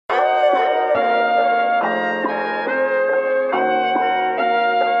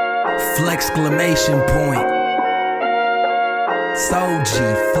Flexclamation point. Soji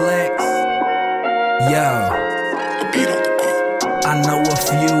Flex. Yo. I know a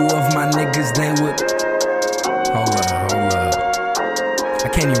few of my niggas, they would. Hold up. I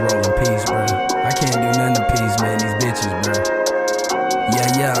can't even roll in peace, bro. I can't do nothing to peace, man. These bitches, bro.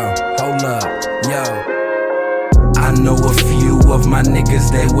 Yeah, hold up, yo. I know a few of my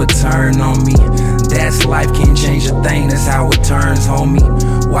niggas, they would turn on me. That's life, can't change a thing, that's how it turns, homie.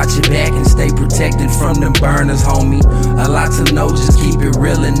 Watch your back and stay protected from them burners, homie. A lot to know, just keep it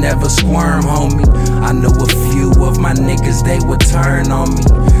real and never squirm, homie. I know a few of my niggas, they would turn on me.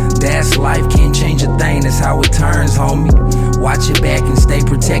 That's life, can't change a thing, that's how it turns, homie. Watch your back and stay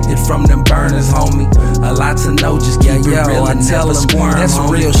protected from them burners, homie. A lot to know, just keep it real and never squirm, that's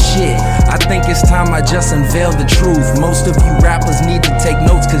homie. Real shit. I think it's time I just unveil the truth. Most of you rappers need to take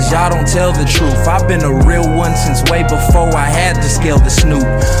notes, cause y'all don't tell the truth. I've been a real one since way before I had to scale the snoop.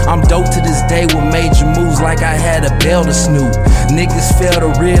 I'm dope to this day with major moves like I had a bell to snoop. Niggas fail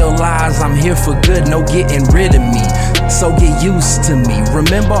to realize I'm here for good, no getting rid of me. So get used to me.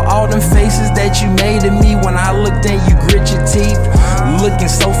 Remember all them faces that you made of me when I looked and you grit your teeth? Looking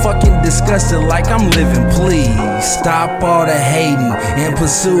so fucking disgusted like I'm living, please. Stop all the hating and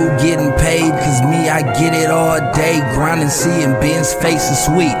pursue getting paid, cause me, I get it all day. Grinding, seeing Ben's face is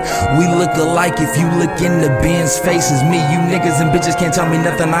sweet. We look alike if you look into Ben's faces. Me, you niggas and bitches can't tell me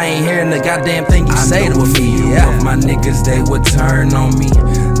nothing, I ain't hearing the goddamn thing you say to me. Yeah, my niggas, they would turn on me.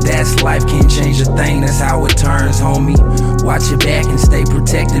 That's life, can't change a thing, that's how it turns, homie. Watch your back and stay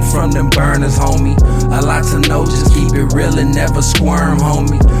protected from them burners, homie. A lot to know, just keep it real and never squirm,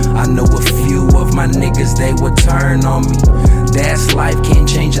 homie. I know a few of my niggas, they would turn on me. That's life, can't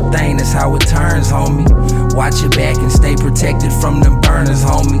change a thing, that's how it turns, homie. Watch your back and stay protected from them burners,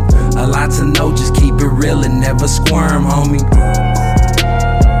 homie. A lot to know, just keep it real and never squirm, homie.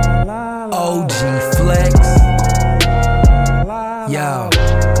 OG Flex. Yo.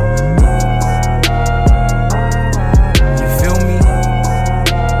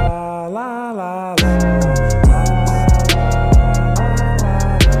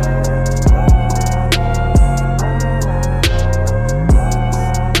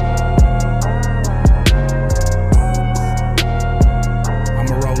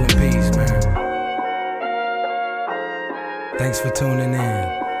 Thanks for tuning in.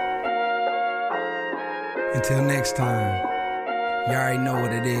 Until next time, you already know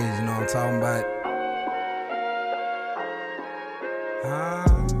what it is, you know what I'm talking about.